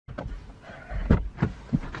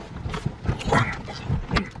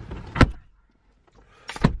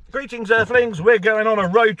Greetings, Earthlings. We're going on a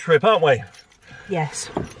road trip, aren't we?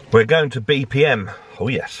 Yes. We're going to BPM. Oh,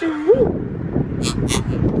 yes.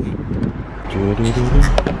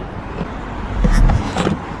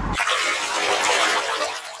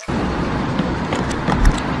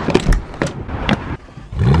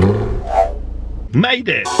 Made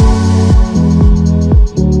it!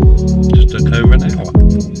 Just took over an hour.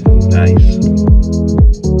 Nice.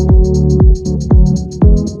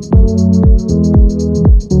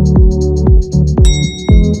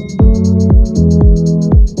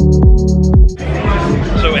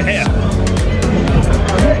 So we're here.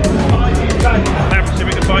 Now see if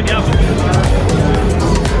we can find the oven.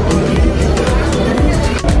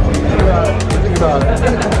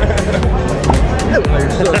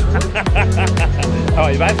 How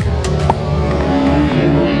are you, man?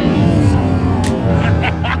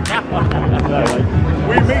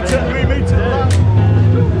 We meet at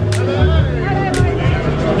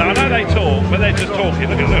No, I know they talk, but they're just talking.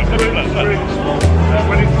 Look at them.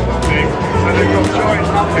 When it's talking, and they've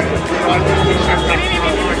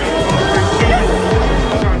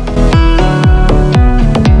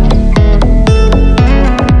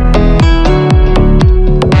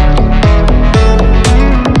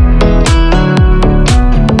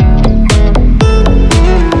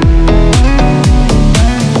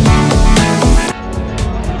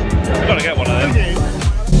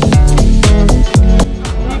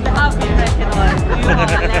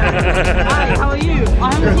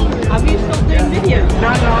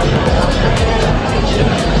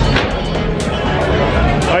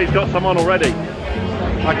got some on already.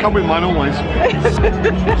 I come with mine always.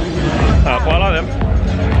 Quite like them.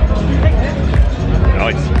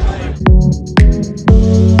 Nice.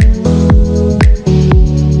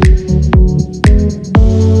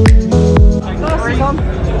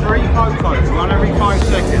 Three photos, one every 5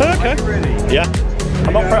 seconds. Okay. Really? Yeah.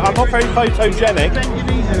 I'm not very photogenic. Bend your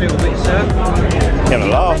knees a little bit, sir. You're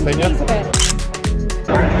gonna laugh, aren't you?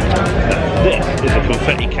 This is a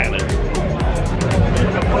confetti cannon.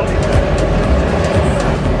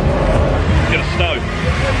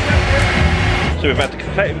 So we've had the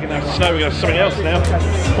confetti, we're going to have snow, we're going to have something else now.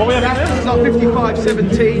 What are we having now? It's like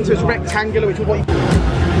 5517, so it's rectangular, which is what you...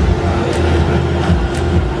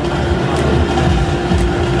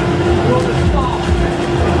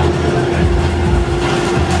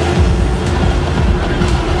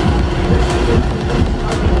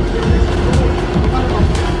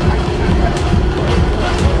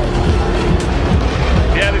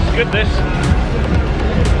 Yeah, this is good, this.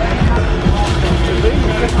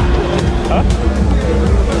 Huh?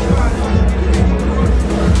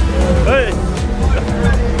 Hey!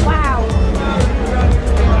 Wow!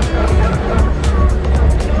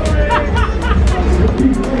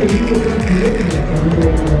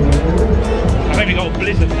 I think we got a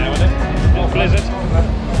blizzard now, isn't it? Not a blizzard.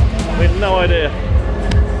 We have no idea.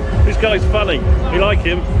 This guy's funny. You like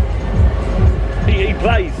him? He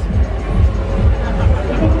plays.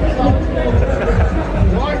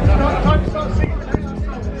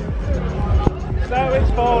 So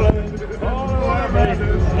it's falling.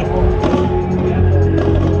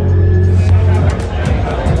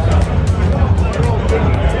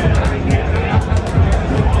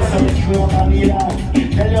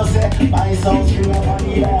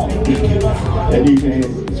 Then you can hear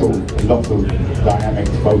sort of lots of dynamic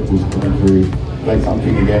vocals coming through. Play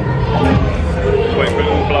something again. Wait for it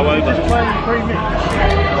all to blow over.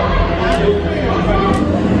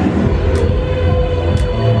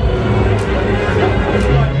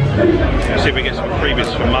 Let's see if we get some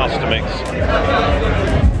freebies from mastermix.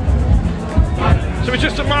 So it's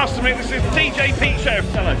just a mastermix. This is DJ Pete Sherriff.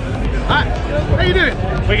 Hello. Hi. How you doing?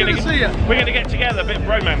 We're going to get together, a bit of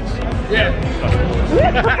romance. Yeah.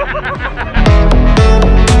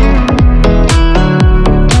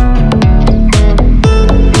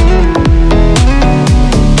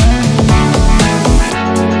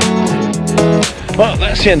 Well,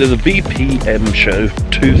 that's the end of the BPM show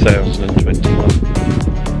 2021.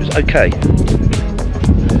 It was okay.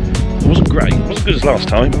 It wasn't great. It wasn't as good as last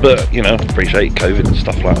time, but you know, appreciate COVID and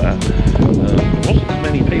stuff like that. There wasn't as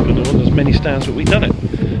many people, there wasn't as many stands, but we've done it.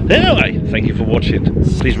 Anyway, thank you for watching.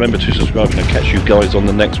 Please remember to subscribe and I'll catch you guys on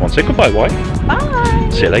the next one. Say goodbye, White. Bye!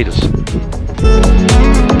 See you later.